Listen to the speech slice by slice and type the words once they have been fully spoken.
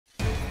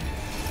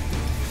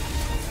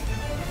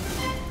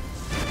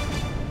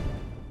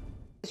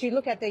as you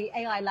look at the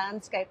AI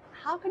landscape,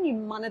 how can you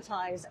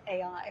monetize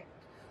AI?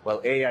 Well,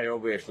 AI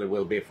obviously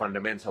will be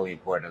fundamentally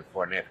important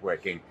for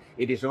networking.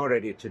 It is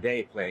already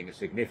today playing a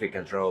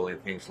significant role in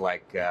things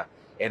like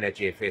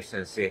energy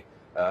efficiency,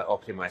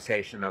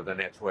 optimization of the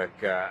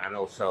network, and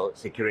also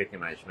security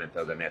management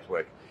of the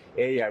network.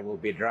 AI will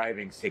be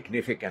driving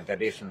significant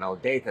additional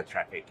data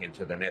traffic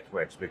into the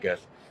networks,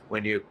 because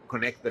when you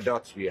connect the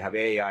dots, you have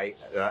AI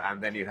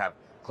and then you have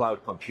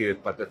cloud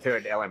compute, but the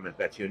third element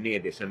that you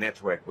need is a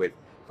network with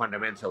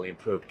fundamentally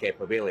improved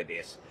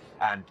capabilities.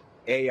 And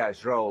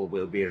AI's role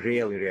will be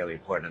really, really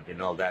important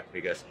in all that,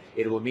 because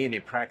it will mean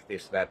in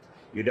practice that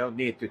you don't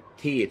need to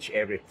teach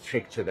every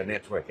trick to the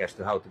network as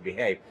to how to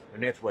behave. The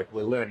network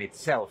will learn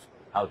itself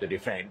how to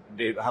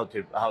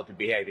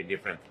behave in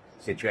different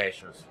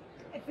situations.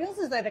 It feels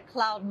as though the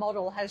cloud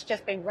model has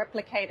just been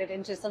replicated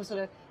into some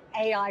sort of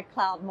AI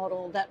cloud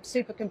model, that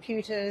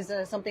supercomputers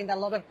are something that a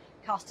lot of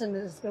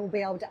customers will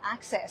be able to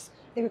access.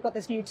 Then we've got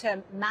this new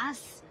term,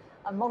 MAS,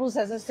 models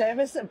as a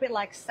service, a bit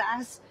like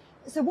SaaS.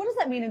 So what does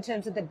that mean in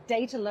terms of the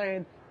data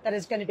load that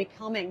is going to be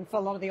coming for a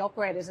lot of the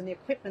operators and the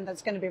equipment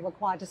that's going to be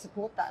required to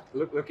support that?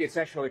 Look, it's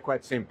actually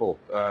quite simple.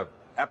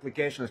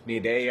 Applications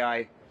need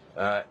AI.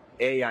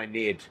 AI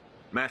need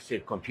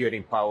massive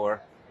computing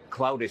power.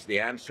 Cloud is the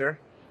answer,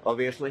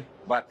 obviously,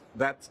 but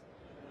that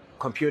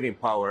computing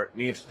power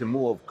needs to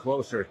move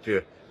closer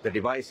to the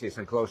devices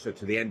and closer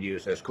to the end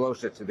users,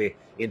 closer to the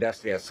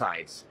industrial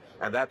sites.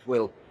 And that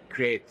will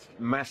create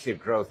massive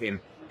growth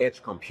in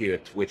edge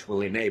compute, which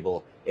will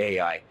enable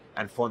AI.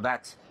 And for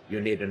that,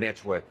 you need a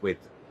network with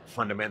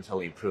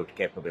fundamentally improved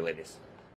capabilities.